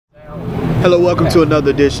Hello, welcome to another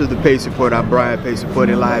edition of the Pace Report. I'm Brian Pace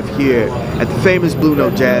reporting live here at the famous Blue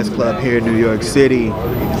Note Jazz Club here in New York City.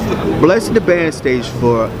 Blessing the band stage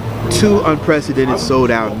for two unprecedented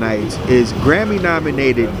sold-out nights is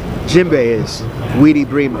Grammy-nominated Djembe's Weedie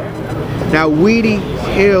Braimah. Now, Weedie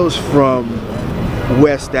hails from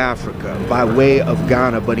West Africa by way of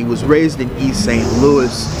Ghana, but he was raised in East St. Louis,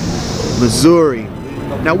 Missouri.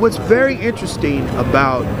 Now, what's very interesting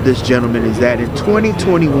about this gentleman is that in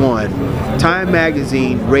 2021, Time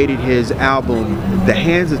magazine rated his album, The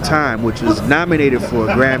Hands of Time, which was nominated for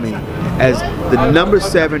a Grammy, as the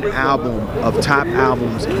 #7 album of top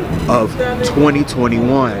albums of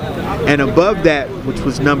 2021. And above that, which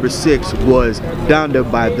was #6, was Donda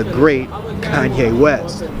by the great Kanye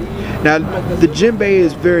West. Now, the djembe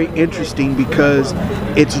is very interesting because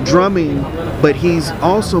it's drumming, but he's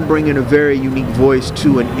also bringing a very unique voice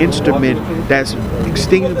to an instrument that's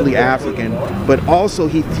distinctively African, but also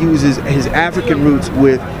he fuses his African roots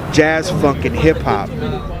with jazz, funk, and hip hop.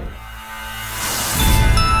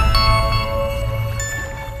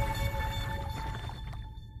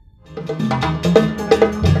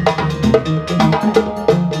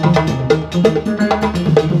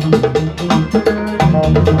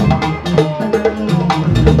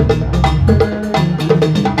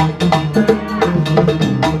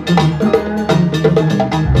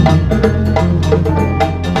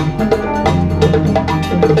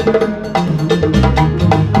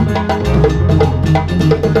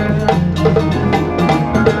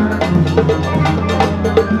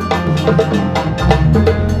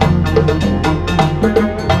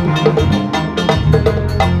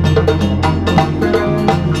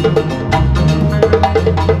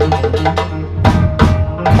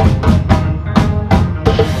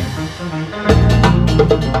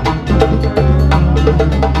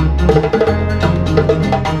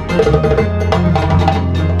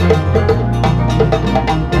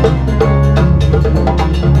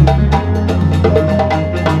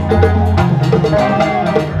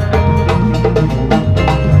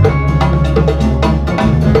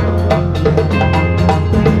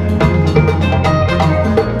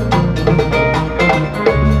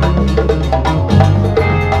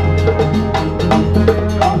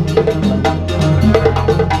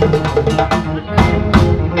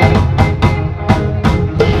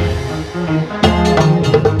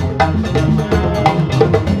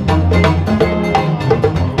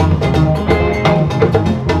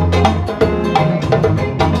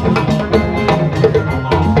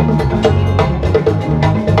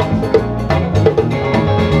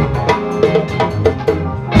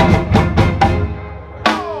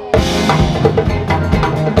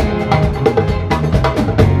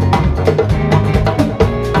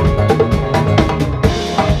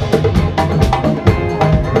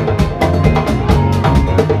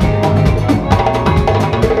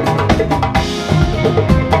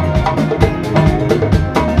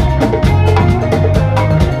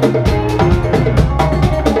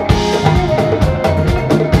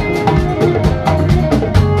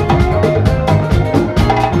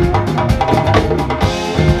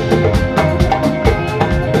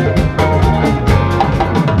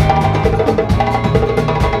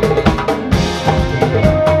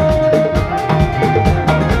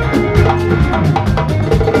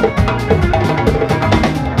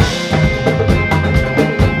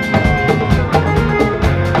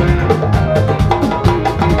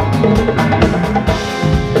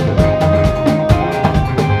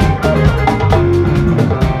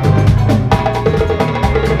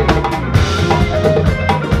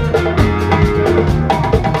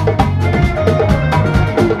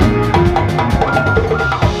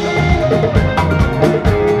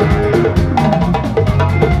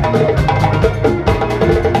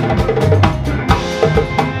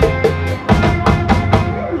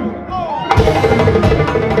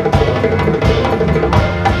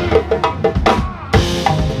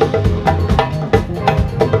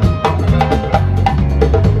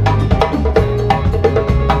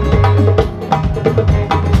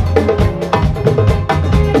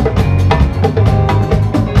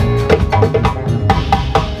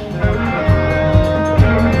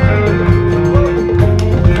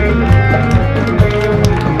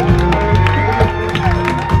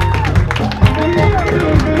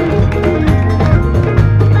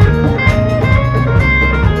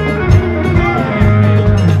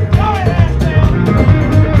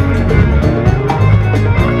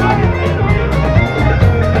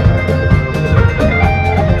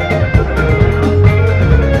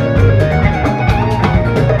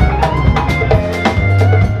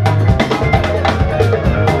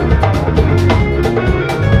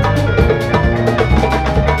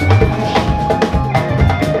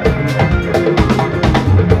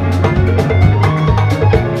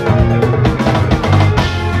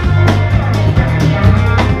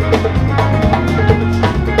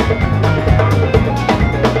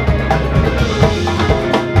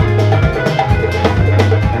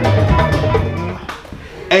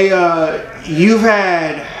 Hey, you've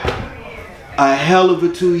had a hell of a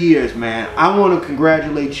 2 years, man. I want to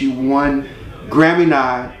congratulate you. One Grammy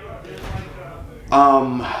nod.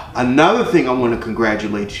 Another thing I want to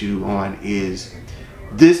congratulate you on is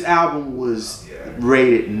this album was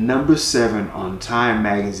rated #7 on Time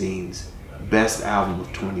Magazine's best album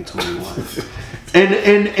of 2021.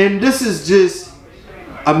 and this is just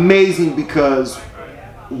amazing because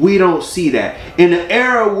we don't see that in an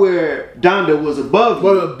era where Donda was above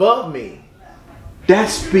you. Above me. That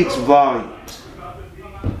speaks volumes.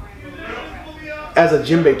 As a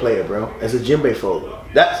djembe player, bro, as a Djembefola,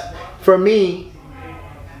 that's for me.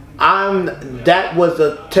 That was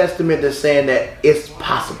a testament to saying that it's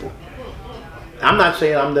possible. I'm not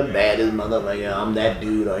saying I'm the baddest motherfucker, I'm that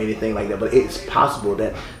dude or anything like that, but it's possible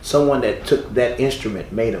that someone that took that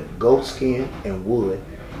instrument made of goat skin and wood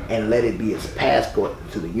and let it be its passport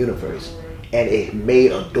to the universe, and it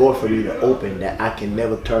made a door for me to open that I can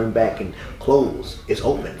never turn back and close. It's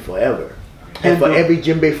open forever. And for every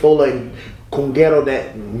Djembefola and Congero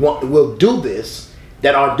that will do this,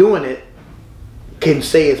 that are doing it, can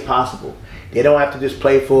say it's possible. They don't have to just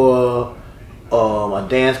play for a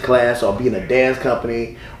dance class or be in a dance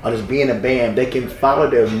company or just be in a band. They can follow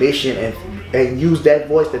their mission and use that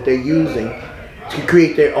voice that they're using to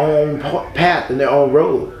create their own path and their own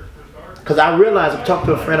road. Because I realized, I talked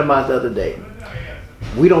to a friend of mine the other day,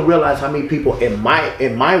 we don't realize how many people in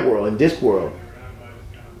my world, in this world,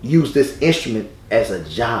 use this instrument as a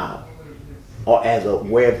job or as a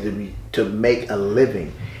way to make a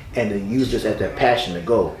living and to use this as their passion to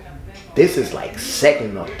go. This is like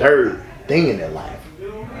second or third thing in their life.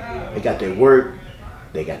 They got their work,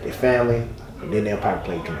 they got their family, and then they'll probably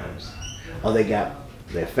play drums. Or they got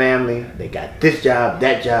their family, they got this job,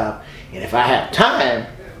 that job, and if I have time,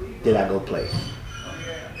 then I go play.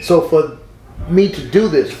 So for me to do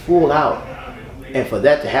this full out, and for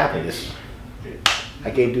that to happen,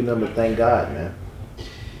 I can't do nothing but thank God, man.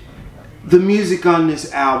 The music on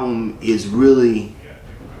this album is really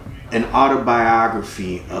an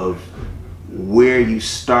autobiography of where you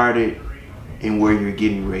started and where you're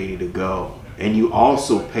getting ready to go. And you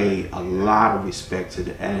also pay a lot of respect to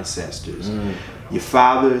the ancestors. Your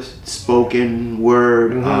father's spoken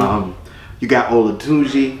word. You got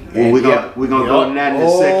Olatunji. Well, we're gonna go on that in a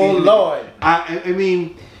second. Oh Lord! I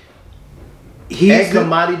mean, he's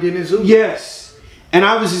Kamadi Denizulu. Yes, and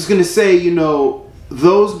I was just gonna say, you know,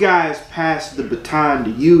 those guys passed the baton to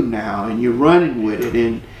you now, and you're running with it,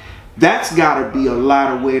 and that's got to be a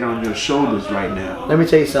lot of weight on your shoulders right now. Let me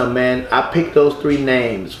tell you something, man. I picked those 3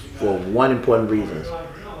 names for one important reason.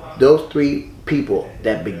 Those 3 people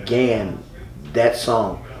that began that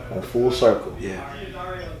song on Full Circle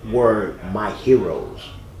were my heroes.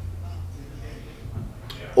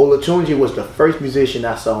 Olatunji was the first musician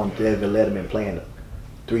I saw on David Letterman playing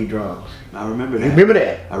 3 drums. I remember that. You remember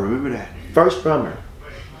that? I remember that. First drummer.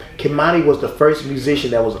 Kimani was the first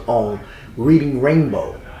musician that was on Reading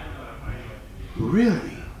Rainbow.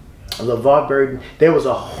 Really? LeVar Burton. There was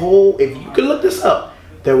a whole, if you can look this up,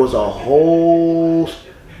 there was a whole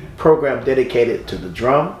program dedicated to the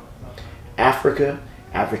drum, African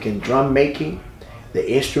drum making, the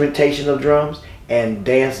instrumentation of drums, and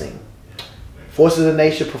dancing. Forces of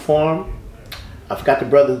Nature performed. I forgot the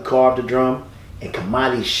brother who carved the drum, and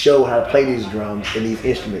Kamadi showed how to play these drums and these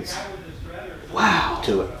instruments. Wow.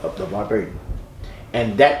 To it, up to LeVar Burton.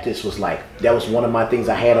 And that just was like, that was one of my things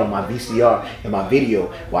I had on my VCR in my video,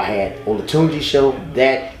 where I had Olatunji show,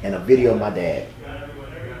 that, and a video of my dad.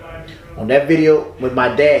 On that video with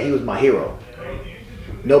my dad, he was my hero.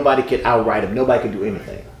 Nobody could outright him. Nobody could do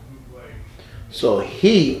anything. So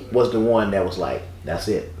he was the one that was like, that's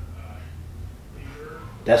it.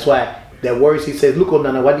 That's why that words he says, look,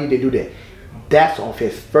 Nana, why did they do that? That's on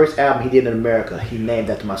his first album he did in America. He named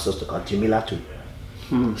that to my sister called Jimmy Latu.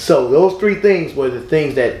 So those 3 things were the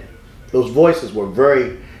things that, those voices were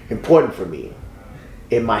very important for me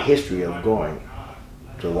in my history of going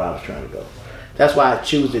to where I was trying to go. That's why I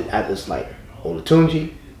choose it at this, like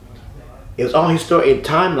Olatunji. It was all his story in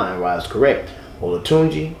timeline wise, correct.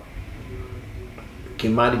 Olatunji,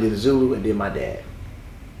 Kimani Denizulu, and then my dad.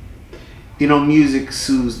 You know, music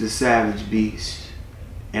soothes the savage beast,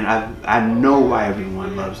 and I know why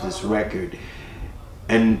everyone loves this record,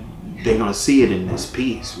 and they're gonna see it in this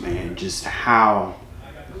piece, man. Just how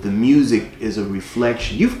the music is a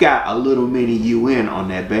reflection. You've got a little mini UN on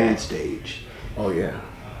that band stage. Oh yeah.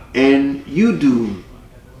 And you do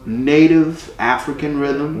native African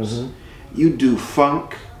rhythms. You do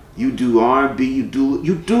funk. You do R&B. You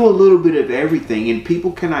do a little bit of everything, and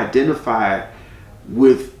people can identify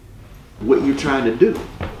with what you're trying to do.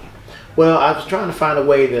 Well, I was trying to find a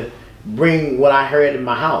way to bring what I heard in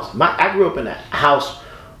my house. I grew up in a house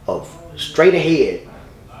of straight ahead.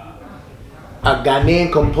 A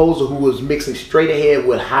Ghanaian composer who was mixing straight ahead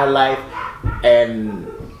with high life and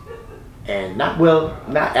not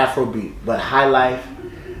Afrobeat, but high life,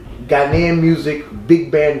 Ghanaian music,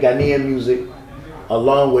 big band Ghanaian music,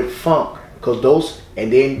 along with funk,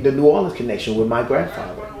 and then the New Orleans connection with my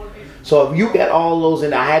grandfather. So if you got all those,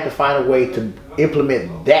 and I had to find a way to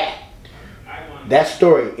implement that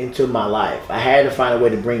story into my life. I had to find a way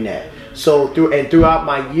to bring that. So throughout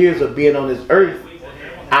my years of being on this earth,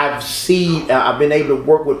 I've been able to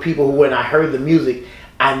work with people who, when I heard the music,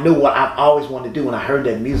 I knew what I've always wanted to do when I heard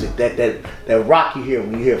that music. That rock you hear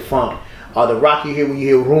when you hear funk, or the rock you hear when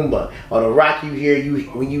you hear rumba, or the rock you hear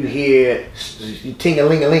when you hear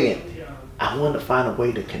ting-a-ling-a-linging. I wanted to find a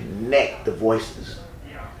way to connect the voices.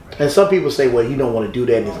 And some people say, well, you don't want to do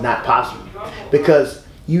that, and it's not possible. Because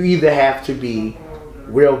you either have to be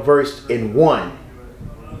real versed in one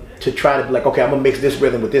to try to be like, okay, I'm going to mix this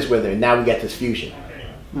rhythm with this rhythm, and now we got this fusion.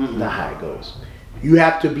 Not how it goes. You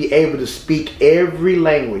have to be able to speak every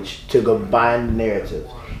language to combine the narratives.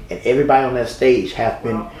 And everybody on that stage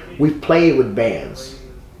we've played with bands,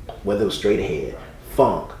 whether it was straight ahead,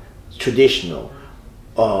 funk, traditional,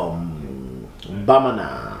 Bamana,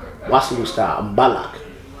 Wasalu style, Mbalak.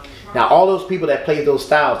 Now all those people that played those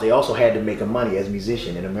styles, they also had to make a money as a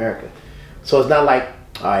musician in America. So it's not like,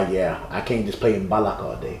 all right, yeah, I can't just play Mbalak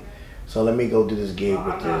all day. So let me go do this gig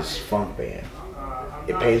with this funk band.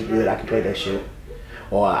 It pays good, I can play that shit.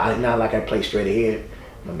 Or not like I play straight ahead.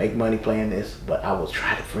 I'm gonna make money playing this, but I will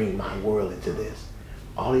try to bring my world into this.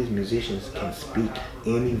 All these musicians can speak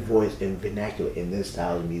any voice in vernacular in this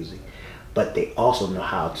style of music, but they also know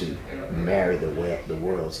how to marry the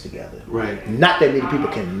worlds together. Right. Not that many people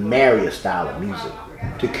can marry a style of music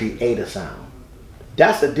to create a sound.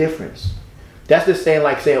 That's the difference. That's just saying,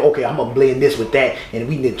 okay, I'm gonna blend this with that and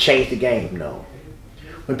we need to change the game. No.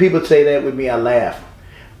 When people say that with me, I laugh.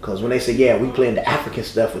 Because when they say, yeah, we playing the African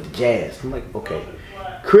stuff with the jazz, I'm like, okay.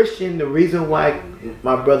 Christian, the reason why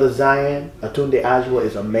my brother Zion, Atunde Ajwa,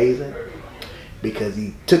 is amazing, because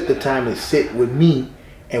he took the time to sit with me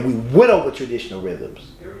and we went over traditional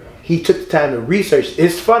rhythms. He took the time to research.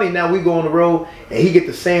 It's funny, now we go on the road and he get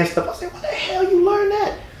to saying stuff. I say, what the hell you learn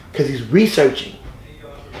that? Because he's researching.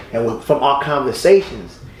 And from our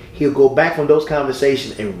conversations, he'll go back from those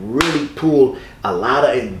conversations and really pull a lot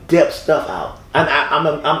of in-depth stuff out. And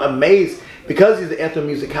I'm amazed because he's an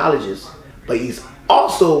ethnomusicologist, but he's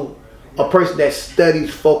also a person that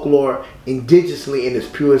studies folklore indigenously in its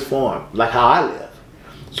purest form, like how I live.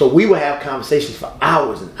 So we would have conversations for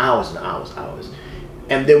hours and hours and hours.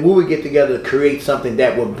 And then we would get together to create something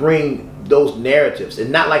that would bring those narratives. And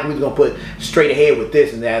not like we was going to put straight ahead with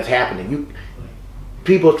this and that's happening.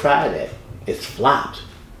 People try that. It's flopped.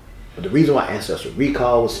 But the reason why Ancestral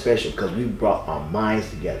Recall was special, because we brought our minds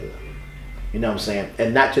together. You know what I'm saying?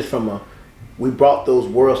 And not just we brought those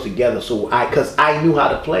worlds together. So because I knew how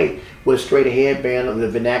to play with a straight ahead band of the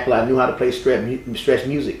vernacular. I knew how to play stretch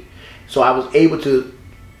music. So I was able to,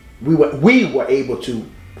 we were able to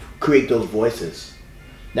create those voices.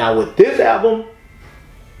 Now with this album,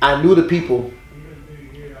 I knew the people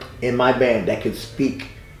in my band that could speak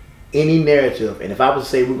any narrative. And if I was to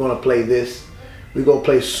say we're going to play this, we're going to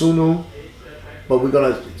play Sunu, but we're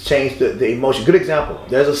going to change the emotion. Good example.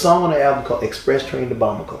 There's a song on the album called Express Train to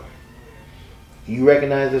Bamako. You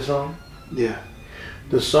recognize this song? Yeah.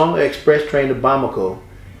 The song Express Train to Bamako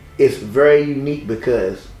is very unique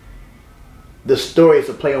because the story is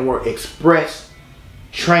a play on word Express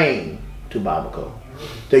Train to Bamako.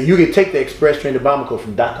 So you can take the Express Train to Bamako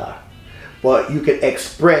from Dakar, but you can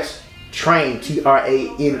Express Train,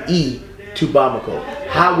 T-R-A-N-E, to Bamako.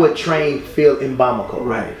 How would train feel in Bamako?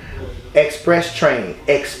 Right. Express train,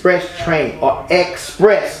 or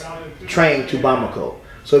express train to Bamako.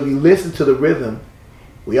 So if you listen to the rhythm,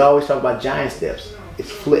 we always talk about giant steps.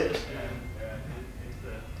 It's flipped.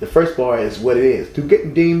 The first bar is what it is. To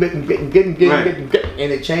getting, and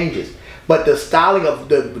it changes. But the styling of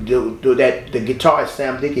the guitarist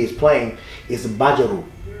Sam Dickey is playing is Bajaru.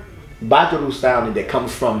 Bajaru sounding that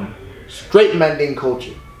comes from straight Manding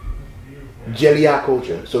culture. Jelia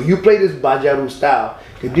culture. So you play this Bajaru style,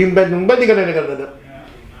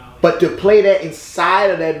 but to play that inside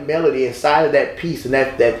of that melody, inside of that piece, and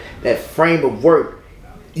that frame of work,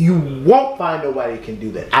 you won't find nobody can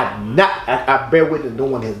do that. I bear witness, no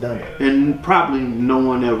one has done it, and probably no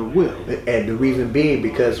one ever will. And the reason being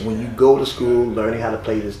because when you go to school learning how to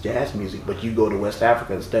play this jazz music, but you go to West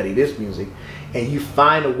Africa and study this music, and you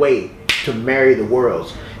find a way to marry the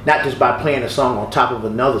worlds. Not just by playing a song on top of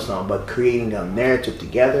another song, but creating a narrative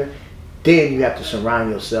together. then you have to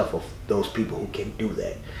surround yourself with those people who can do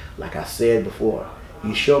that. Like I said before,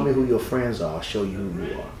 you show me who your friends are, I'll show you who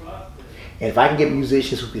you are. And if I can get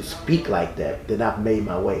musicians who can speak like that, then I've made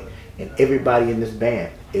my way. And everybody in this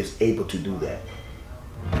band is able to do that.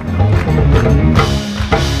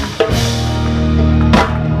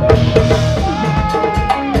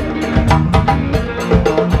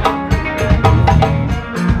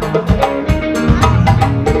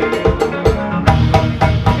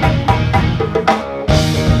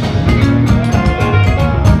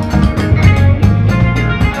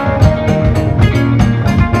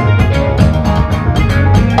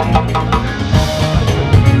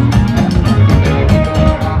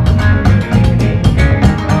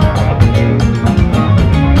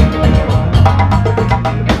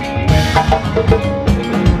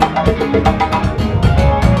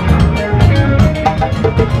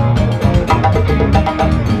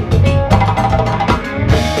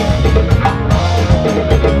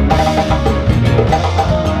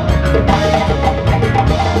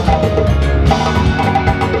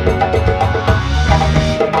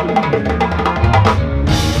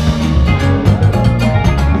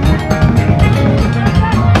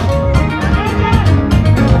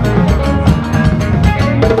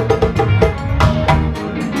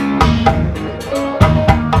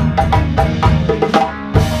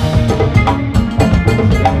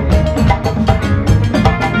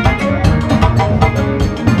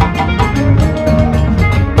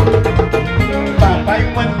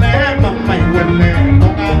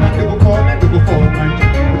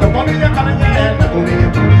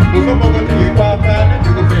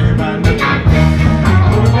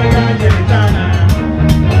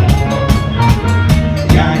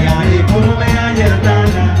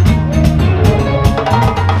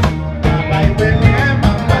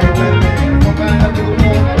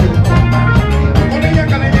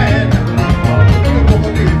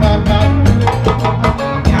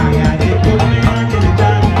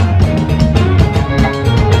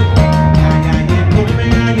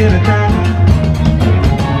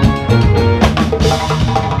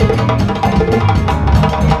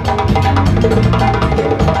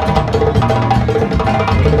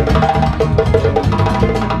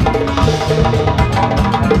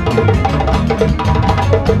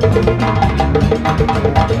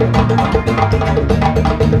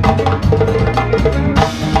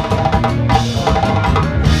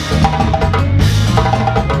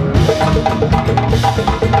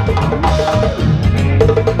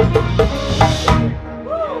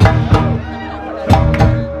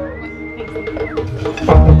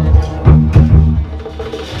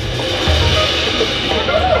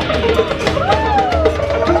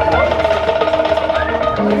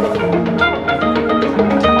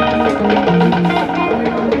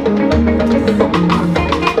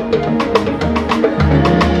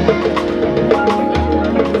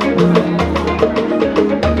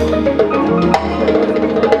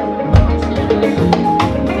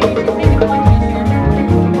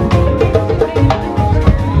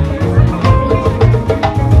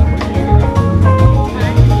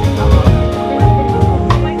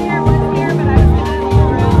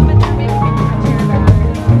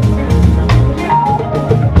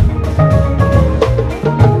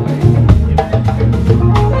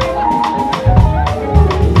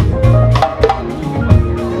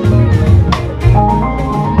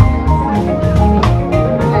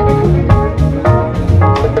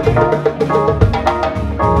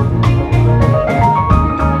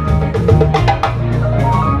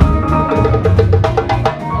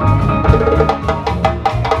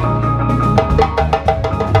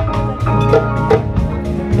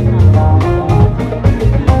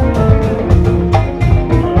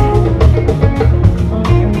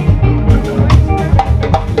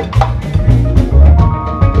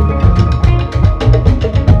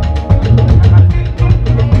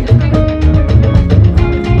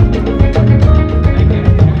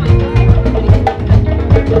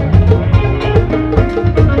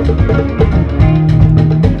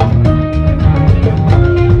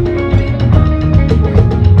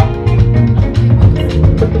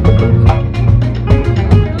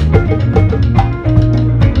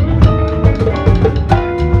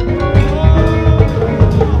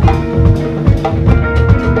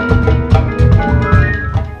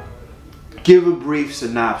 Give a brief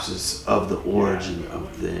synopsis of the origin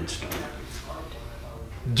of the instrument.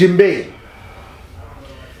 Djembe.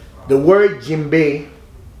 The word Djembe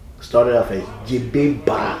started off as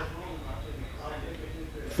Djembeba.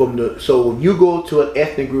 So when you go to an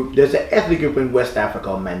ethnic group, there's an ethnic group in West Africa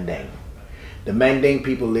called Manding. The Manding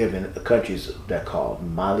people live in countries that are called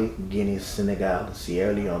Mali, Guinea, Senegal,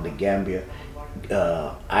 Sierra Leone, the Gambia,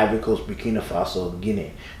 Ivory Coast, Burkina Faso,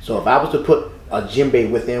 Guinea. So if I was to put a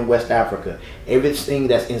djembe within West Africa, everything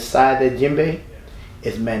that's inside that djembe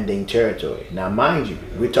is Manding territory. Now mind you,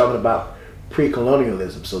 we're talking about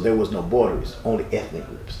pre-colonialism, so there was no borders, only ethnic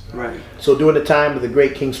groups. Right. So during the time of the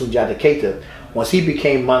great King Sunjata Keita, once he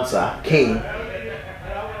became Mansa king,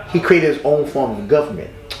 he created his own form of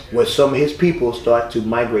government, where some of his people started to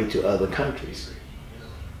migrate to other countries.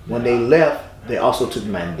 When they left, they also took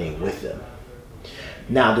Manding with them.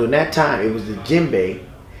 Now during that time, it was the djembe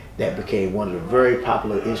that became one of the very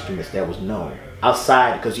popular instruments that was known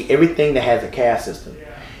outside, because everything that has a caste system,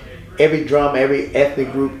 every drum, every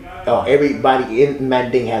ethnic group, or everybody in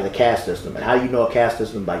Manding has a caste system. And how do you know a caste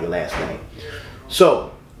system? By your last name.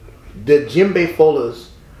 So the Djembefolas,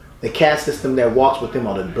 the caste system that walks with them,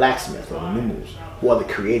 are the blacksmiths or the numus, who are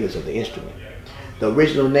the creators of the instrument. The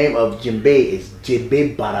original name of djembe is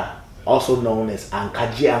Djembefala, also known as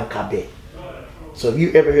Ankaji Ankabe. So if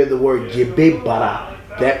you ever hear the word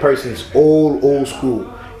Djembefala, that person is old school,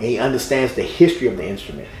 and he understands the history of the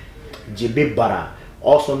instrument. Djembefala,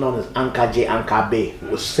 also known as Ankaji Ankabe,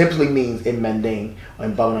 which simply means in Manding or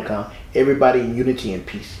in Bamanankan, everybody in unity and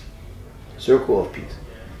peace. Circle of peace.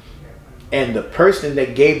 And the person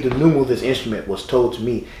that gave the numu this instrument was told to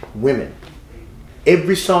me, women.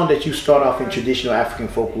 Every song that you start off in traditional African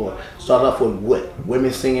folklore start off with what?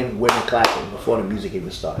 Women singing, women clapping before the music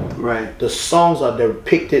even started. Right. The songs are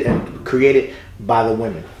depicted and created by the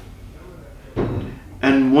women.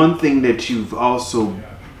 And one thing that you've also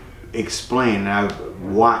explained, and I've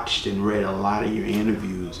watched and read a lot of your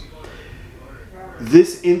interviews,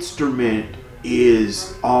 this instrument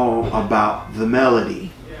is all about the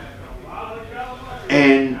melody.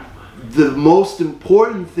 And the most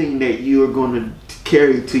important thing that you are going to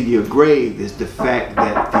carry to your grave is the fact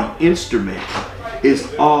that the instrument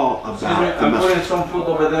is all about the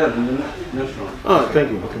melody. Oh, thank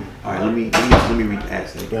you. Okay. All right, let me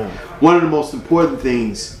ask that. Yeah. One of the most important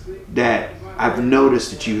things that I've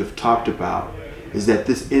noticed that you have talked about is that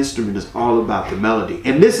this instrument is all about the melody,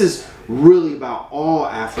 and this is really about all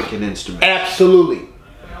African instruments. Absolutely.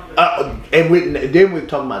 Then we're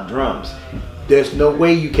talking about drums. There's no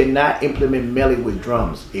way you cannot implement melody with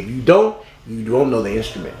drums. If you don't know the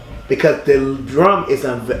instrument, because the drum is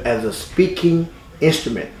as a speaking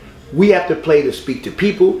instrument. We have to play to speak to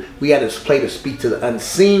people. We got to play to speak to the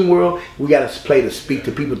unseen world. We got to play to speak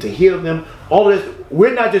to people, to heal them. All of this,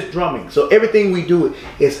 we're not just drumming. So everything we do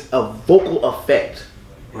is a vocal effect.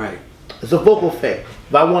 Right. It's a vocal effect.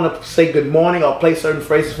 If I want to say good morning or play certain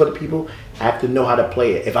phrases for the people, I have to know how to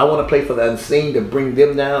play it. If I want to play for the unseen to bring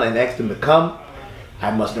them down and ask them to come,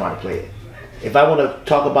 I must know how to play it. If I want to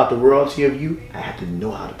talk about the royalty of you, I have to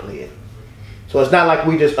know how to play it. So it's not like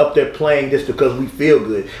we just up there playing just because we feel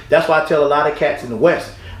good. That's why I tell a lot of cats in the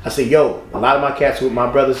West, I say, yo, a lot of my cats with my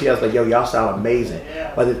brothers here, I was like, yo, y'all sound amazing.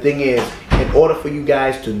 But the thing is, in order for you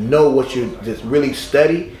guys to know what you just really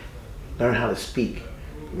study, learn how to speak.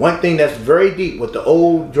 One thing that's very deep with the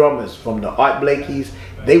old drummers from the Art Blakeys,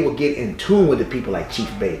 they would get in tune with the people like Chief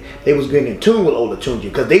Bay. They was getting in tune with Olatunji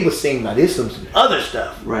because they were saying, now there's some other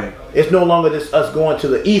stuff. Right. It's no longer just us going to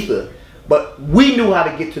the ether, but we knew how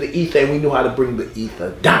to get to the ether and we knew how to bring the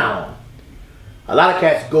ether down. A lot of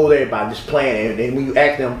cats go there by just playing, and when you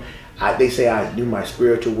ask them, they say, I do my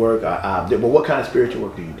spiritual work. But what kind of spiritual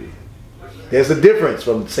work do you do? There's a difference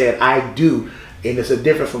from saying I do, and it's a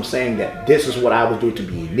difference from saying that this is what I was doing to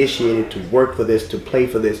be initiated, to work for this, to play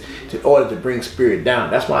for this, in order to bring spirit down.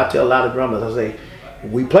 That's why I tell a lot of drummers, I say,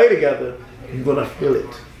 when we play together, you're going to feel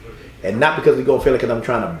it. And not because we're going to feel it because I'm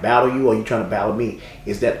trying to battle you or you trying to battle me.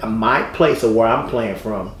 It's that my place of where I'm playing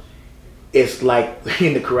from, it's like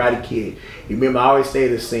in the Karate Kid. You remember, I always say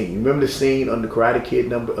this scene. You remember the scene on the Karate Kid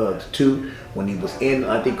number 2 when he was in,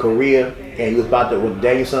 I think, Korea, and he was about to, when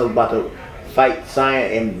Daniel-san was about to fight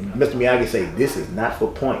Cyan, and Mr. Miyagi say, this is not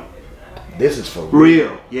for point. This is for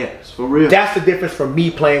real. Yeah, it's for real. That's the difference from me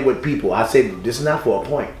playing with people. I said, this is not for a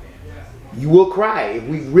point. You will cry. If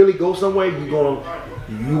we really go somewhere,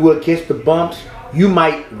 you will kiss the bumps. You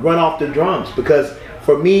might run off the drums, because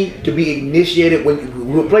for me to be initiated,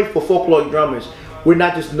 when we play for folklore drummers, we're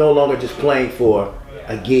not just no longer just playing for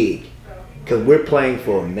a gig, because we're playing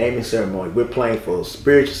for naming ceremony, we're playing for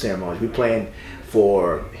spiritual ceremonies, we're playing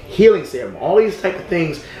for healing ceremony, all these type of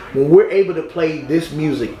things. When we're able to play this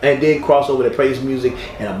music and then cross over to play this music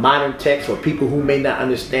in a modern text for people who may not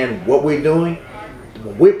understand what we're doing,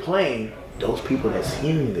 when we're playing, those people that's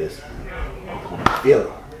hearing this are going to feel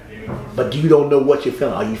it. But you don't know what you're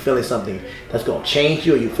feeling. Are you feeling something that's going to change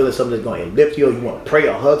you? Or you feeling something that's going to lift you? Or you want to pray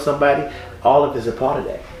or hug somebody? all of it is a part of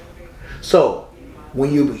that. So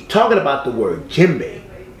when you're talking about the word Djembe,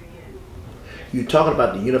 you're talking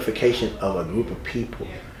about the unification of a group of people,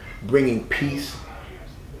 bringing peace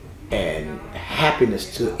and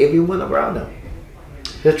happiness to everyone around them.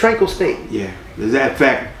 The tranquil state. Yeah. As that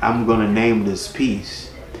fact, I'm gonna name this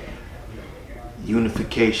piece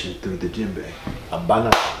Unification Through the Djembe.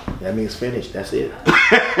 Abana. That means finished. That's it.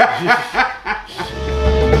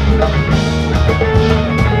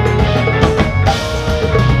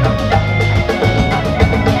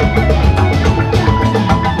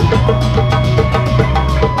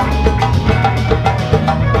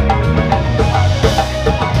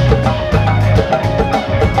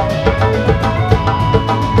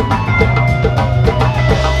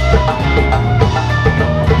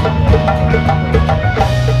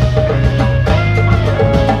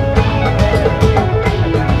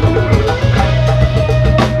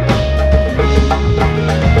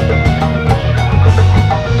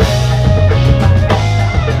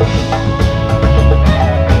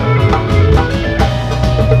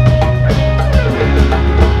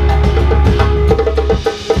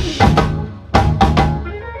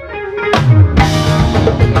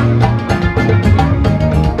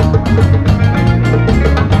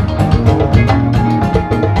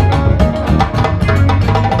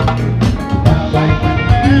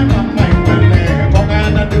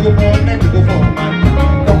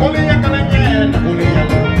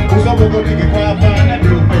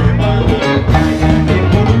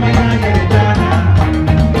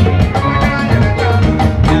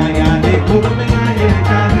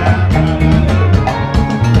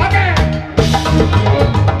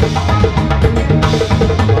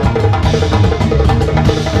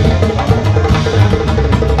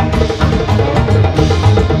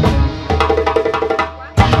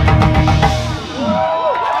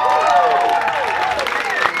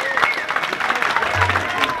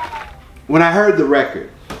 When I heard the record,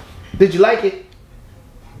 did you like it?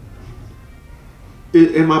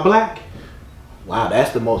 Am I black? Wow,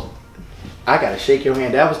 that's the most. I gotta shake your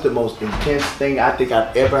hand. That was the most intense thing I think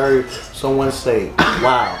I've ever heard someone say.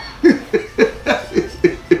 Wow.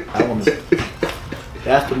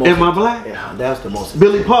 That's the most. Am I black? Yeah, that's the most.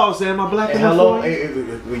 Billy Paul said, "Am I black?" Hey, hello, hey,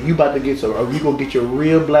 you about to get some? Are you gonna get your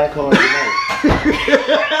real black card tonight?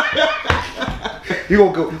 You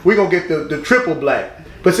gonna go? We gonna get the triple black.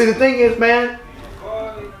 But see, the thing is, man,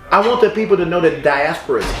 I want the people to know that the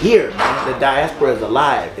diaspora is here, man. The diaspora is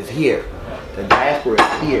alive. It's here. The diaspora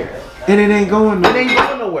is here. And it ain't going nowhere. It ain't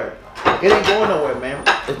going nowhere. It ain't going nowhere, man.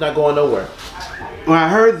 It's not going nowhere. When I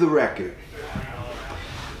heard the record,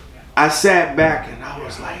 I sat back and I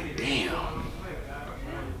was like, damn.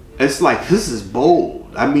 It's like, this is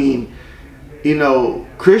bold. I mean, you know,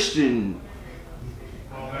 Christian,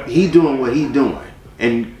 he doing what he doing.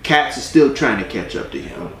 And cats are still trying to catch up to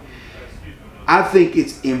him. I think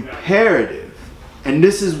it's imperative, and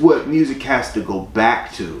this is what music has to go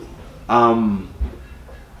back to.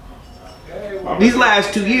 These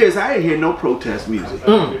last 2 years, I didn't hear no protest music.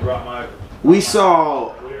 We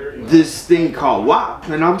saw this thing called WAP,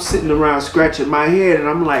 and I'm sitting around scratching my head, and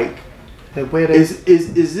I'm like,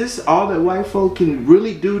 is this all that white folk can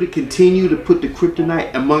really do to continue to put the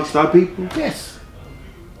kryptonite amongst our people? Yes.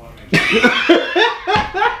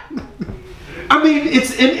 I mean,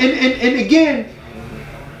 it's and again,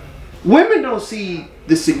 women don't see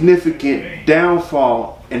the significant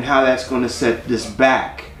downfall and how that's going to set this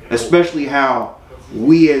back, especially how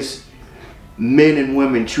we as men and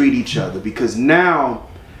women treat each other, because now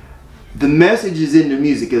the message is in the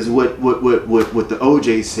music, is what the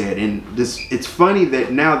OJ said, and this, it's funny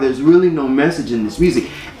that now there's really no message in this music,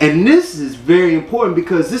 and this is very important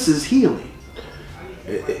because this is healing.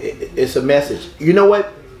 It's a message. You know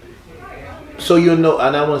what? So you'll know,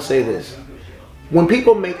 and I want to say this. When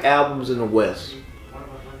people make albums in the West,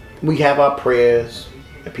 we have our prayers,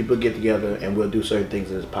 and people get together, and we'll do certain things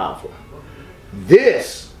that is powerful.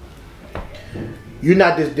 This, you're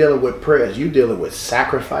not just dealing with prayers, you're dealing with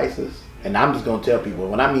sacrifices. And I'm just going to tell people,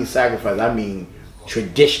 when I mean sacrifice, I mean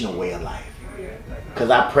traditional way of life.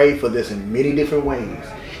 Because I pray for this in many different ways.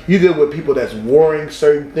 You deal with people that's wearing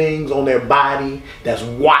certain things on their body, that's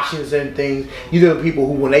watching certain things. You deal with people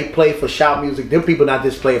who, when they play for shout music, them people not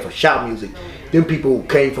just playing for shout music. Them people who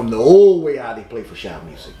came from the old way how they play for shout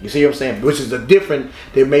music. You see what I'm saying? Which is a different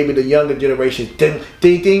than maybe the younger generation. Ding,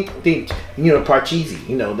 ding, ding, ding. You know, Parcheesi.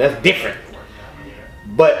 You know, that's different.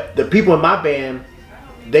 But the people in my band,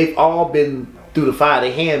 they've all been through the fire.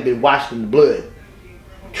 Their hand been washed in the blood,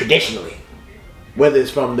 traditionally. Whether it's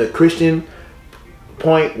from the Christian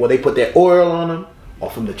point where they put that oil on them, or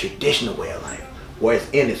from the traditional way of life where it's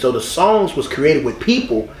in it. So the songs was created with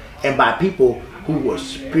people and by people who were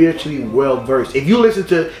spiritually well versed. If you listen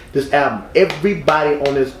to this album, everybody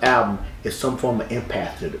on this album is some form of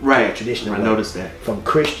empath to the traditional way. I noticed that. From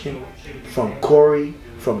Christian, from Corey,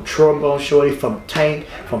 from Trombone Shorty, from Tank,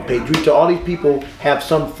 from Pedrito. All these people have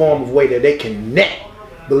some form of way that they connect,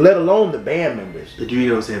 but let alone the band members. The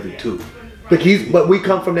Doritos heavy too. But we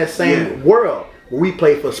come from that same world where we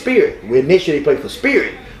play for spirit. We initially play for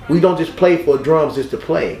spirit. We don't just play for drums just to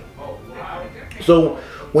play. So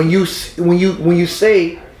when you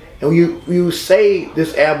say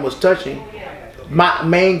this album was touching, my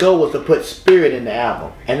main goal was to put spirit in the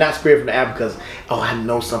album, and not spirit from the album because I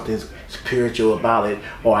know something's spiritual about it,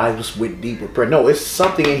 or I just went deep with prayer. No, it's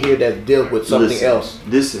something in here that deals with something else.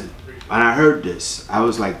 Listen, when I heard this, I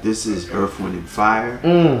was like, this is Earth, Wind and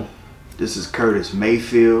Fire. This is Curtis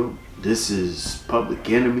Mayfield. This is Public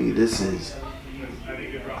Enemy. This is,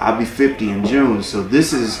 I'll be 50 in June. So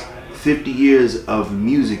this is 50 years of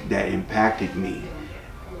music that impacted me.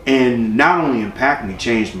 And not only impacted me,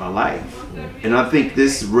 changed my life. And I think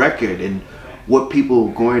this record and what people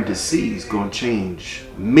are going to see is going to change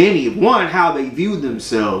many. One, how they view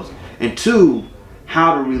themselves. And two,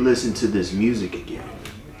 how to re-listen to this music again.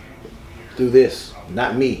 Through this,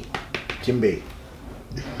 not me, Djembe.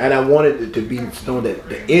 And I wanted it to be known that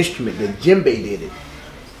the instrument, the Djembe did it.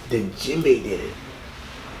 The Djembe did it.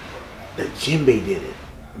 The Djembe did it.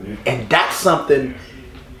 And that's something,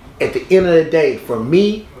 at the end of the day, for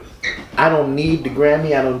me, I don't need the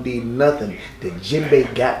Grammy, I don't need nothing. The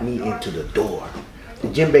Djembe got me into the door. The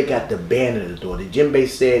Djembe got the band in the door. The Djembe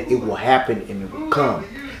said it will happen and it will come.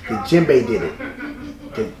 The Djembe did it.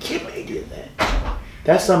 The Djembe did that.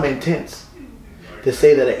 That's something intense. To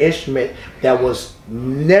say that an instrument that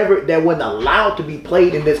wasn't allowed to be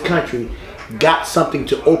played in this country got something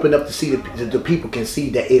to open up to see the people can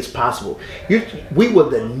see that it's possible. We were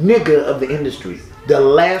the nigga of the industry. The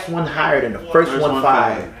last one hired and the first one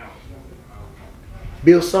fired.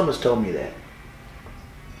 Bill Summers told me that.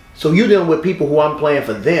 So you dealing with people who I'm playing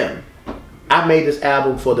for them. I made this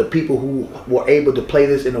album for the people who were able to play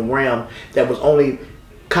this in a realm that was only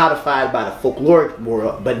codified by the folkloric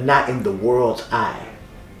world, but not in the world's eye.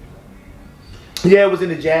 Yeah, it was in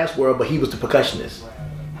the jazz world, but he was the percussionist.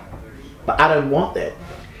 But I didn't want that.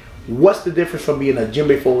 What's the difference from being a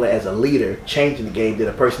Djembefola as a leader, changing the game, than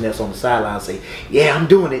a person that's on the sideline say, "Yeah, I'm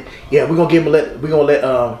doing it. Yeah, we're gonna let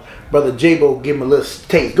Brother Jabo give him a little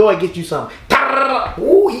taste. Go ahead, get you some."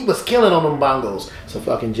 Ooh, he was killing on them bongos. So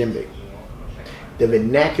fucking Djembe. The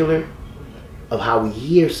vernacular of how we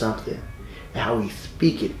hear something and how we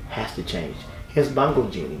speak it has to change. His Bongo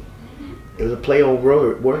Genie. It was a play on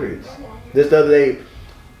words. This the other day,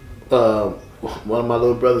 one of my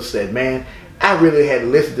little brothers said, "Man, I really had to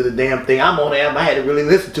listen to the damn thing. I'm on the album. I had to really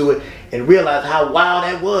listen to it and realize how wild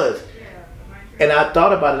that was." And I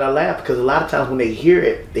thought about it. I laughed because a lot of times when they hear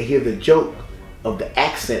it, they hear the joke of the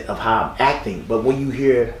accent of how I'm acting. But when you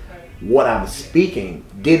hear what I'm speaking,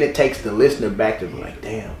 then it takes the listener back to be like,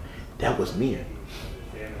 "Damn, that was me."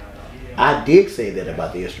 I did say that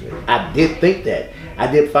about the instrument. I did think that. I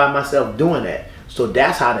did find myself doing that. So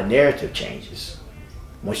that's how the narrative changes.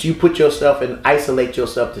 Once you put yourself and isolate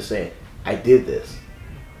yourself to say, "I did this,"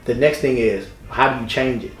 the next thing is, how do you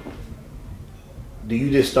change it? Do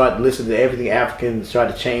you just start listening to everything African and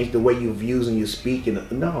start to change the way you view and you speak?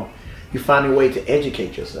 No. You find a way to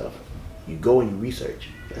educate yourself. You go and you research.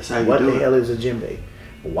 That's how you what do the it. hell is a djembe?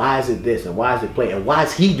 Why is it this? And why is it playing? And why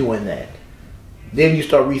is he doing that? Then you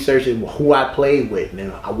start researching who I played with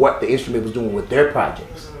and what the instrument was doing with their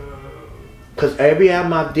projects. Because every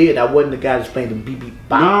album I did, I wasn't the guy that's playing the beep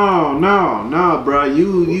bop. No, bro.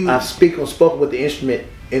 I've spoken with the instrument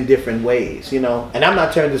in different ways, you know. And I'm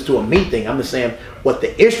not turning this to a me thing. I'm just saying what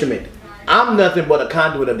the instrument. I'm nothing but a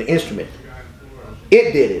conduit of the instrument.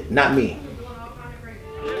 It did it, not me.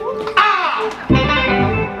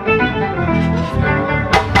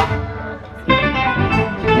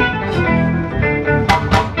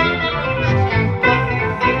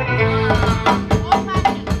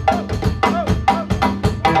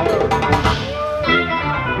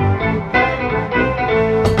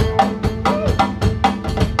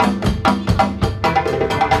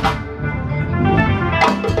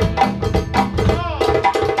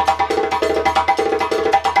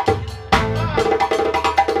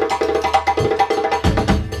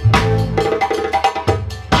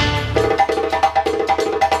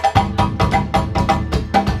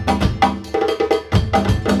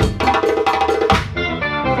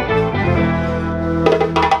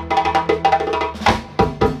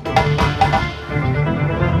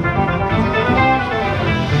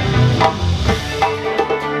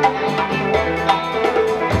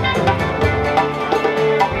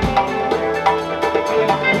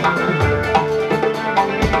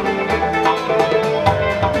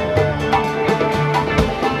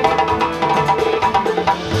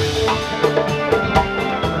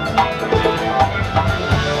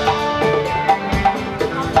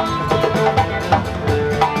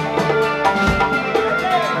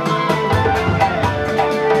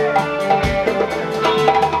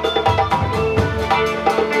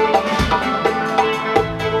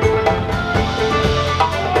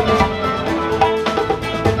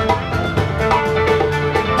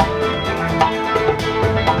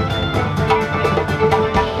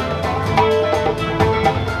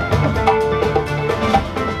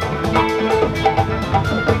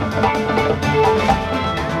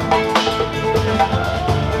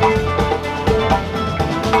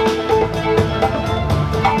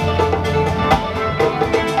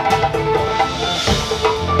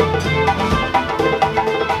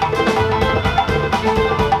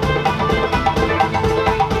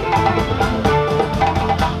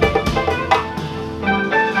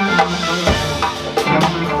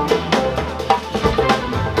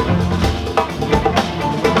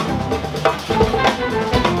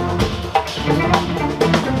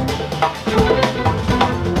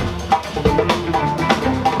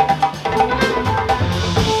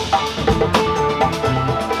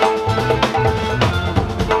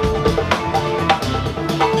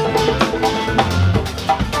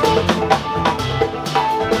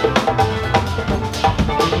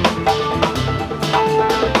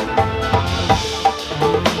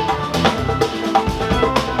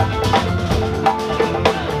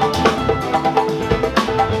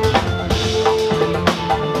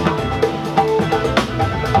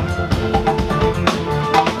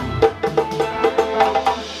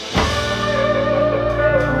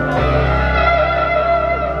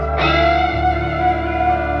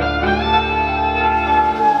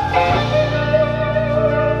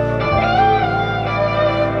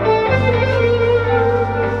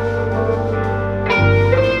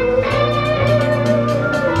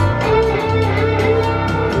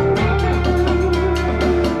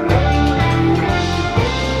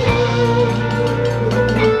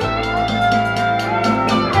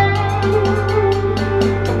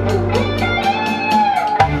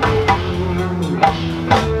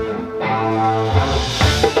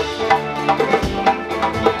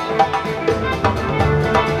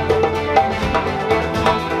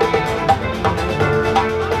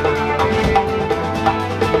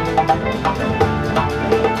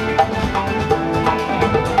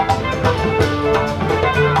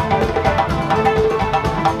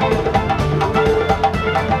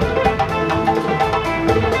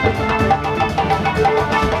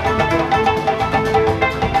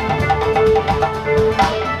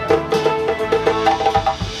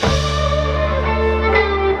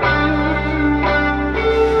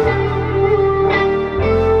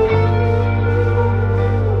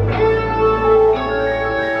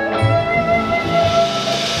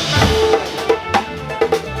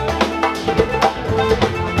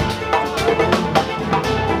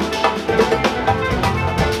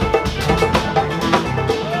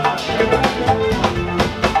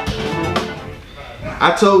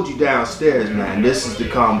 I told you downstairs, man, this is the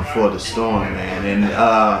calm before the storm, man.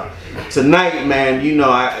 And tonight, man, you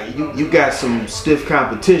know, you got some stiff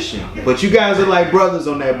competition, but you guys are like brothers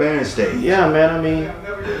on that band stage. Yeah, man. I mean,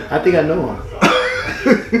 I think I know him.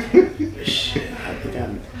 Shit,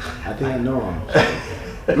 I think I know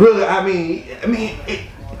him. Really, I mean,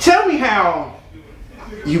 tell me how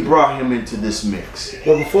you brought him into this mix.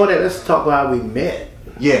 Well, before that, let's talk about how we met.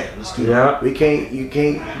 Yeah, let's do that. We can't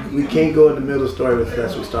go in the middle of the story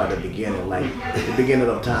unless we start at the beginning, like the beginning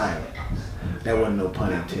of time. That wasn't no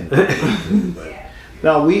pun intended. But,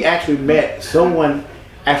 no, we actually met. Someone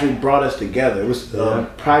actually brought us together. It was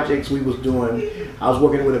projects we was doing. I was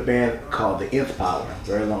working with a band called The Nth Power,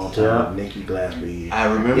 very long time. Nikki Glassby. I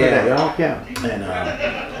remember that. Yeah. And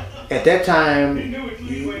at that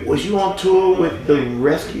time, was you on tour with the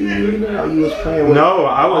Rescue Unit, or you was playing with? No,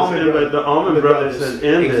 I was in with the Allman Brothers had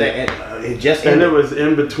ended. Exactly. It just ended. And it was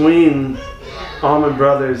in between Allman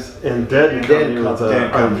Brothers and Dead and Company. It was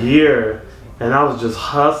a year, and I was just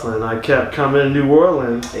hustling. I kept coming to New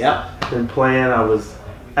Orleans and playing. I was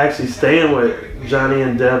actually staying with Johnny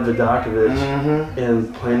and Deb Vidakovich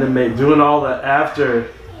and playing doing all the after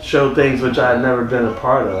show things which I had never been a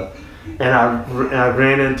part of. And I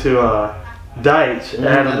ran into Deitch,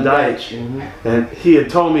 Adam Deitch, and he had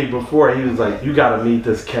told me before, he was like, you gotta meet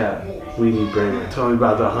this cat, Weedie Braimah. He told me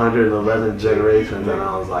about the 111th generation, and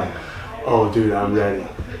I was like, oh dude, I'm ready.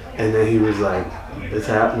 And then he was like, it's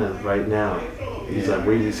happening right now. He's like,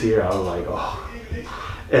 Weedie's here. I was like, oh.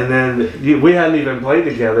 And then we hadn't even played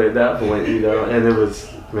together at that point, you know, and it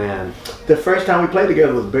was, man. The first time we played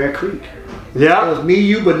together was Bear Creek. Yeah. It was me,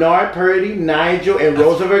 you, Bernard Purdy, Nigel, and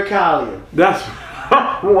Roosevelt Collier. That's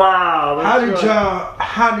wow.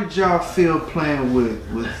 How did y'all feel playing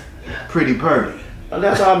with Pretty Purdy? Well,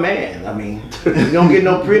 that's our man. I mean, you don't get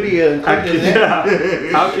no prettier than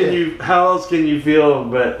that. How else can you feel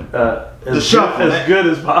but as good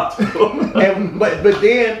as possible? But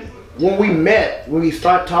then when we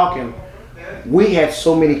start talking, we had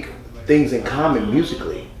so many things in common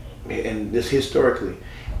musically and this historically.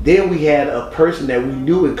 Then we had a person that we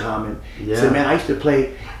knew in common. Said, man, I used to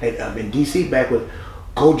play in DC back with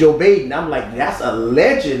Kojo Baden. I'm like, that's a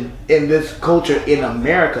legend in this culture in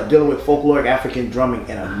America, dealing with folkloric African drumming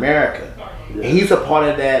in America. And he's a part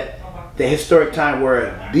of the historic time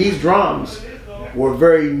where these drums were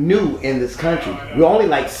very new in this country. We're only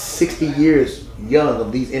like 60 years young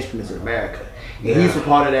of these instruments in America. And he's a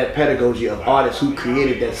part of that pedagogy of artists who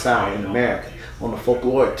created that sound in America on the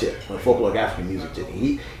folkloric tip, on the folkloric African music tip.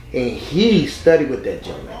 He studied with that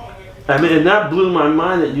gentleman. I mean, and that blew my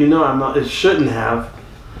mind that, you know, it shouldn't have,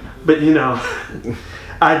 but you know,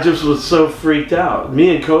 I just was so freaked out.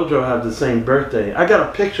 Me and Kojo have the same birthday. I got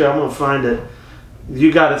a picture, I'm gonna find it.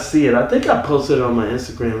 You gotta see it. I think I posted it on my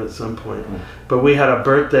Instagram at some point. But we had a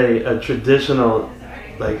birthday, a traditional,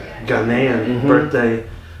 like, Ghanaian birthday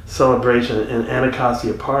celebration in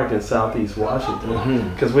Anacostia Park in Southeast Washington,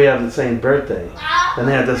 because we have the same birthday. And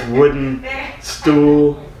they had this wooden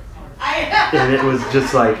stool, and it was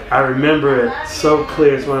just like, I remember it so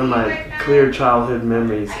clear. It's one of my clear childhood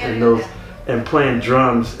memories, and playing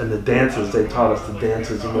drums and the dances. They taught us the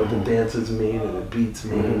dances and what the dances mean and the beats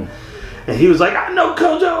mean. And he was like, I know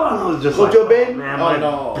Kojo. And I was just Kojo like, oh, man,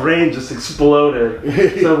 my brain just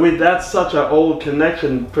exploded. So that's such an old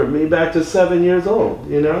connection for me, back to 7 years old,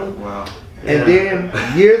 you know? Wow. And then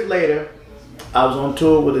years later, I was on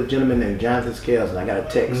tour with a gentleman named Jonathan Scales, and I got a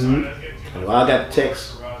text. And while I got the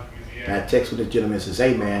text, with the gentleman that says,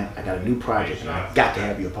 hey man, I got a new project and I got to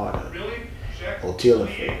have you a part of it. Otila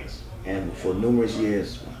Affairs. And for numerous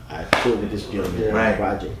years, I toured with this gentleman on the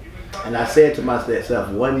project. And I said to myself,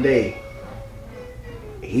 one day,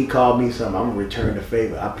 he called me something, I'm gonna return the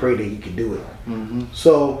favor. I pray that he could do it.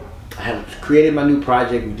 So I had created my new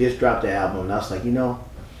project. We just dropped the album, and I was like, you know,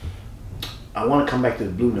 I want to come back to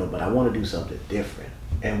the Blue Note, but I want to do something different.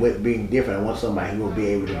 And with being different, I want somebody who will be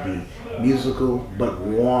able to be musical but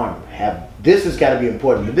warm. This has got to be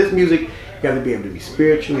important. But this music, you have to be able to be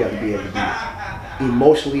spiritual. You have to be able to be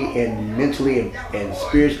emotionally and mentally and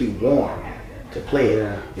spiritually warm to play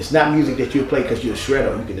it. It's not music that you play because you're a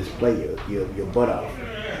shredder. You can just play your butt off.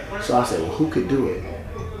 So I said, well, who could do it?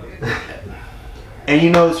 And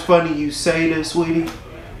you know, it's funny you say this, Weedie.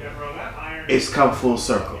 It's come full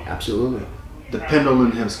circle. Absolutely. The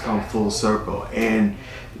pendulum has come full circle. And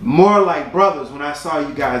more like brothers. When I saw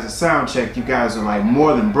you guys at Soundcheck, you guys are like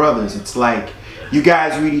more than brothers. It's like you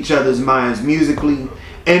guys read each other's minds musically.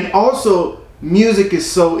 And also, music is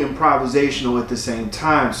so improvisational at the same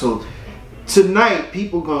time. So tonight,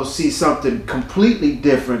 people gonna see something completely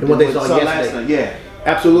different than what they saw yesterday. last night. Yeah.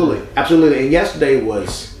 Absolutely, absolutely. And yesterday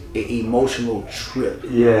was an emotional trip.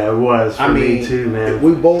 Yeah, it was for me too, man.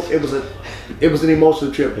 We both. It was an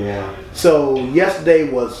emotional trip. Yeah. So yesterday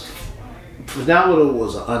was phenomenal.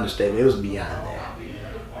 Was an understatement. It was beyond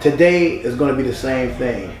that. Today is going to be the same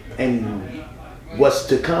thing, and what's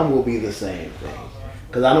to come will be the same thing.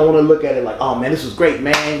 Because I don't want to look at it like, oh man, this was great,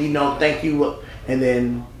 man. You know, thank you. And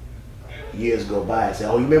then years go by and say,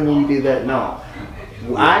 oh, you remember when we did that? No.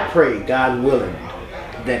 I pray, God willing,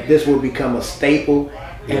 that this will become a staple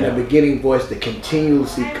and a beginning voice to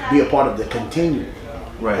continuously be a part of the continuum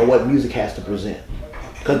of what music has to present.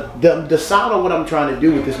 Because the sound of what I'm trying to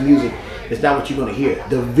do with this music is not what you're going to hear.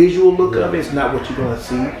 The visual look of it is not what you're going to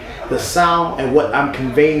see. The sound and what I'm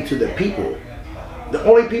conveying to the people, the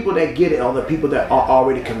only people that get it are the people that are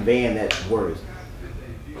already conveying that words.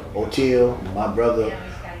 Otil, my brother,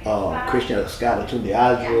 Christian Scott Atunde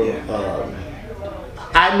Azra.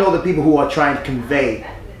 I know the people who are trying to convey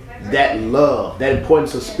that love, that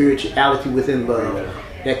importance of spirituality within love,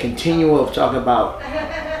 that continuum of talking about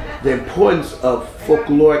the importance of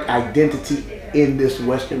folkloric identity in this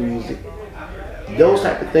Western music. Those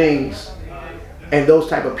type of things and those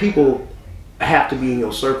type of people have to be in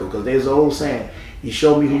your circle, because there's an old saying, you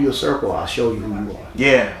show me who your circle, I'll show you who you are.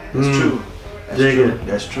 Yeah, that's true. That's true.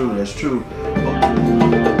 That's true. That's true.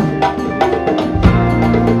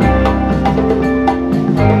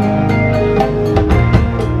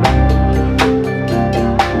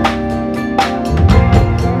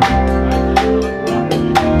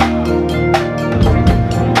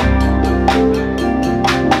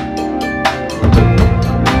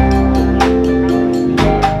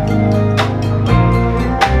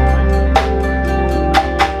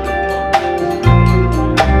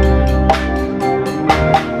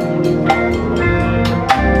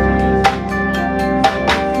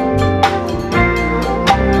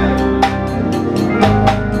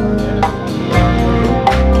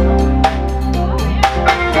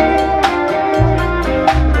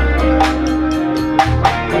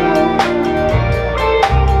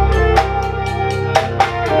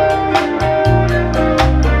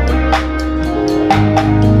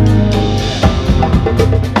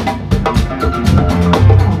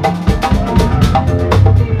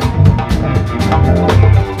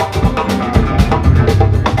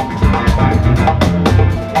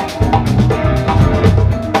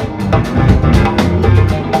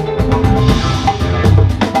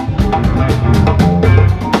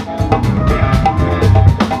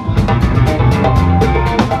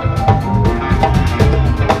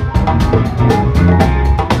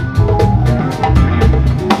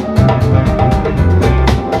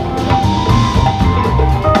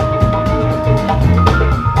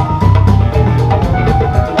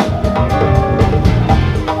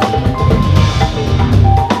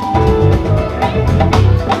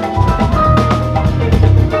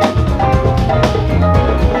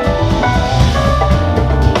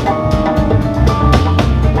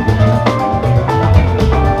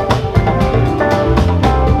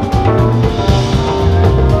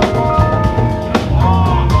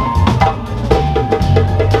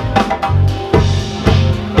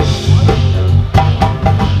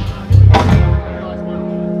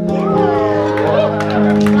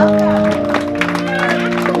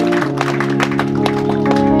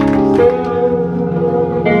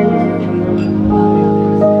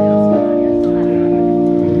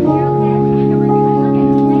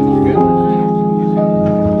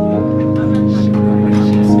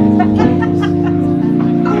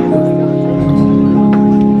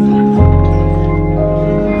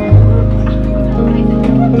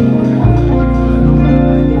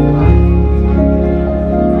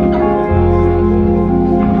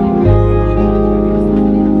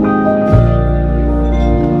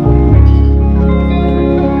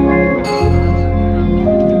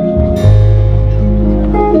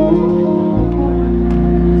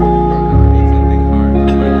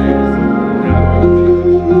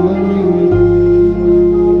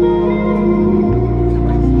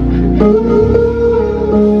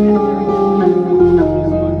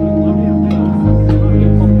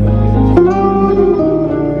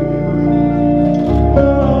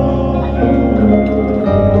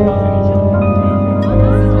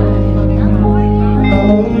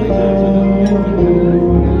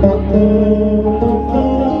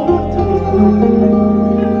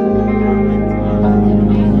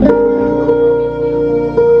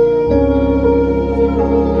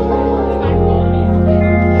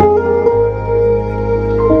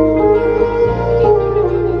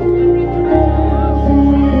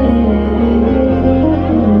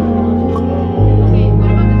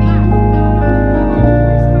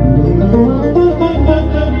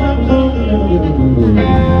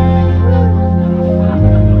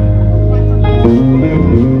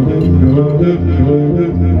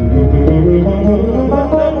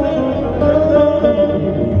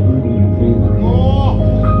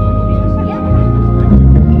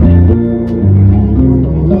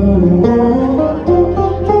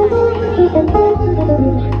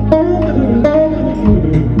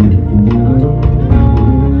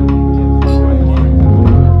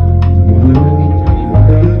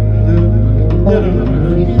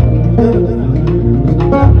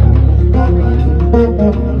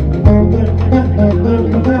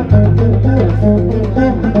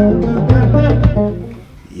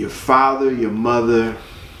 father, your mother,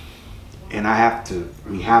 and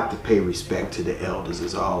we have to pay respect to the elders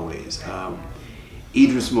as always.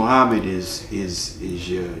 Idris Muhammad is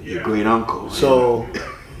your great uncle. So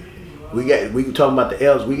we talking about the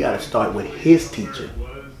elders. We got to start with his teacher,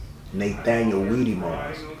 Nathaniel Weedie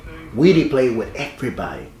Mars. Weedie played with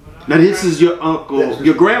everybody. Now this is your uncle,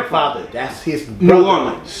 your grandfather. That's his brother. New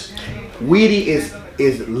Orleans. Weedie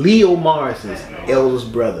is Leo Morris's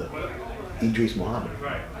eldest brother, Idris Muhammad.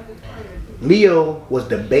 Leo was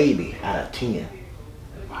the baby out of 10.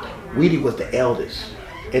 Weedie was the eldest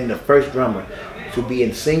and the first drummer to be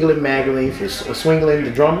in Singling magazines. Swingling,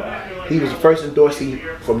 the drummer, he was the first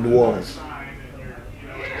endorsee from New Orleans.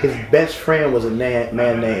 His best friend was a man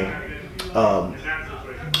named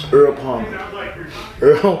Earl Palmer.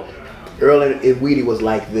 Earl and Weedie was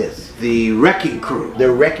like this. The Wrecking Crew.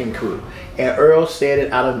 The Wrecking Crew. And Earl said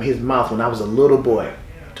it out of his mouth when I was a little boy.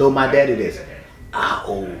 Told my daddy this. I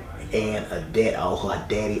owe Ann a debt. I owe her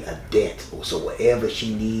daddy a debt. So whatever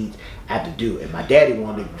she needs, I have to do. And my daddy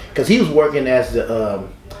wanted, because he was working as the,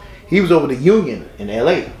 he was over the union in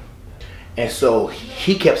LA. And so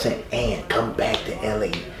he kept saying, Ann, come back to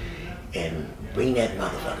LA and bring that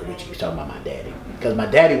motherfucker with you. He's talking about my daddy. Because my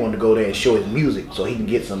daddy wanted to go there and show his music so he can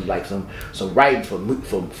get some writing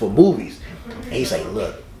for movies. And he's like,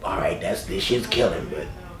 look, all right, this shit's killing, but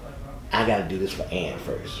I got to do this for Ann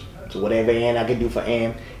first. So whatever Ann I can do for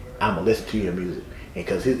Ann, I'm going to listen to your music. And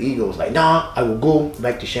because his ego was like, nah, I will go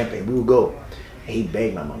back to Champagne. We will go. And he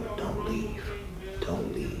begged my mama, don't leave.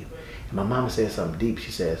 Don't leave. And my mama said something deep.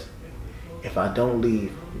 She says, if I don't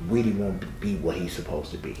leave, Weedie won't be what he's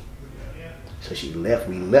supposed to be. So she left.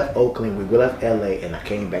 We left Oakland. We left LA. And I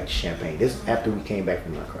came back to Champagne. This is after we came back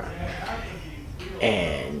from my crime.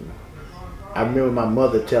 And I remember my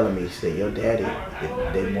mother telling me, she said, your daddy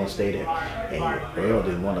didn't want to stay there. And Earl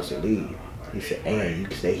didn't want us to leave. He said, Ann, you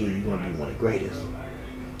can stay here. You're going to be one of the greatest.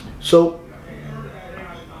 So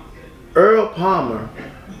Earl Palmer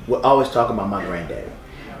would always talk about my granddaddy.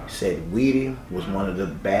 He said Weedie was one of the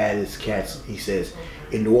baddest cats, he says,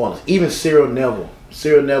 in New Orleans. Even Cyril Neville.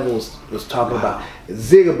 Cyril Neville was talking about,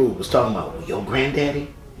 Zigaboo was talking about your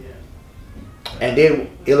granddaddy. And then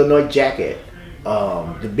Illinois Jacket,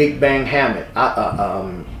 the Big Bang Hammer,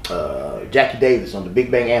 Jackie Davis on the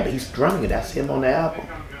Big Bang Hammer. He's drumming it. That's him on the album.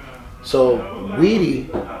 So Weedie,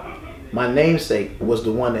 my namesake, was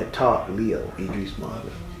the one that taught Leo, Idris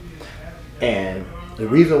Muhammad. And the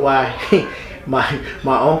reason why my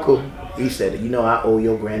uncle, he said, you know, I owe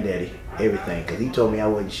your granddaddy everything, because he told me I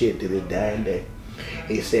wasn't shit to this dying day.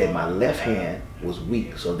 He said my left hand was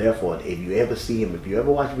weak, so therefore if you ever see him, if you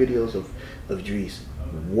ever watch videos of Idris,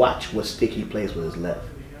 watch what stick he plays with his left.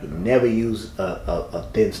 He never used a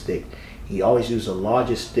thin stick. He always used a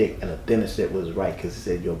larger stick and a thinner stick with his right, because he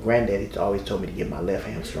said your granddaddy always told me to get my left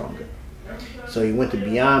hand stronger. So he went to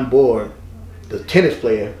Beyond Board, the tennis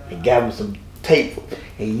player, and got him some tape, and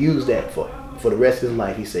he used that for the rest of his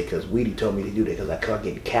life. He said, because Weedie told me to do that because I kept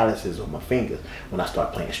getting calluses on my fingers when I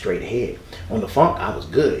started playing straight ahead. On the funk, I was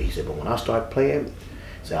good. He said, but when I started playing,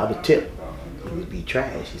 so I was tip. He would be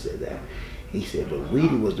trash. He said that. He said, but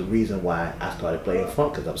Weedie was the reason why I started playing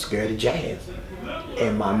funk, because I'm scared of jazz.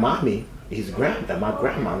 And my mommy, my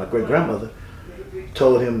grandma, my great grandmother,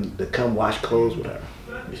 told him to come wash clothes with her.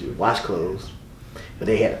 She would wash clothes, but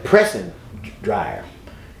they had a pressing dryer.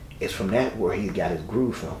 It's from that where he got his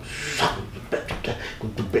groove from.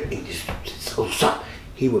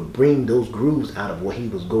 He would bring those grooves out of where he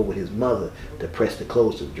was go with his mother to press the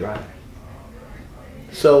clothes to the dryer.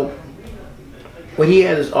 So when he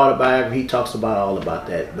had his autobiography, he talks about all about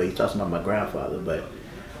that, but he talks about my grandfather. But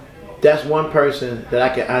that's one person that I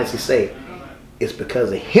can honestly say it's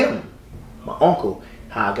because of him, my uncle,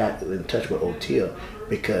 how I got in touch with Otil.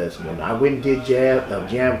 Because when I went and did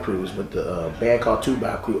jam cruise with the band called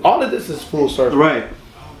 2x Crew, all of this is full circle. Right.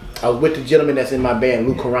 I was with the gentleman that's in my band,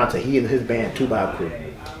 Lou Caranta. He and his band 2x Crew.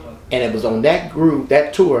 And it was on that group,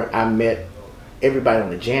 that tour, I met everybody on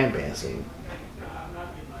the jam band scene,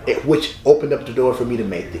 which opened up the door for me to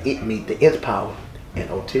meet the Nth Power and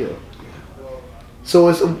Otil. So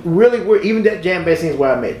it's really weird. Even that jam band scene is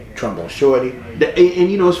where I met Trombone Shorty.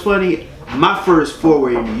 And you know, it's funny. My first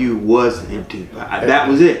foray into you was into that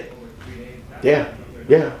was it. Yeah,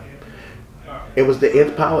 yeah. It was the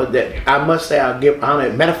Nth Power that I must say I'll give honor.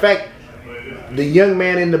 Matter of fact, the young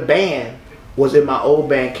man in the band was in my old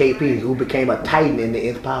band KP, who became a titan in the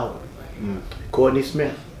Nth Power. Courtney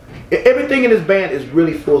Smith. Everything in this band is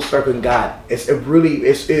really full circle God. If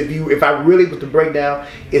I really was to break down,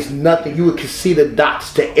 it's nothing. You can see the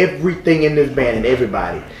dots to everything in this band and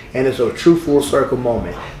everybody. And it's a true full circle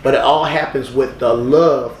moment. But it all happens with the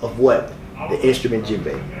love of what? The instrument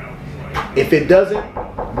djembe. If it doesn't,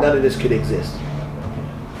 none of this could exist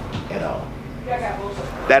at all.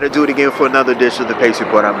 That'll do it again for another edition of the Pace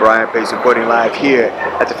Report. I'm Brian Pace, reporting live here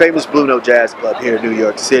at the famous Blue Note Jazz Club here in New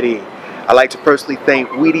York City. I'd like to personally thank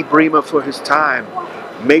Weedie Braimah for his time.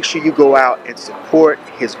 Make sure you go out and support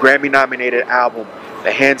his Grammy-nominated album,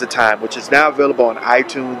 The Hands of Time, which is now available on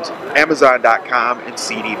iTunes, Amazon.com, and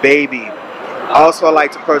CD Baby. Also, I'd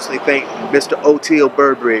like to personally thank Mr. Oteil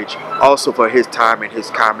Burbridge also for his time and his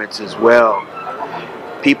comments as well.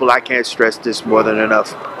 People, I can't stress this more than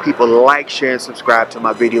enough. People like, share, and subscribe to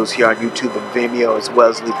my videos here on YouTube and Vimeo, as well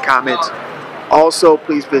as leave comments. Also,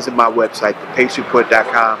 please visit my website,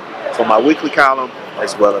 thepacereport.com, for my weekly column,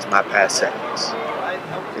 as well as my past segments.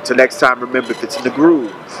 Until next time, remember, if it's in the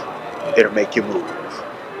groove, it'll make you move.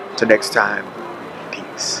 Until next time,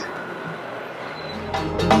 peace.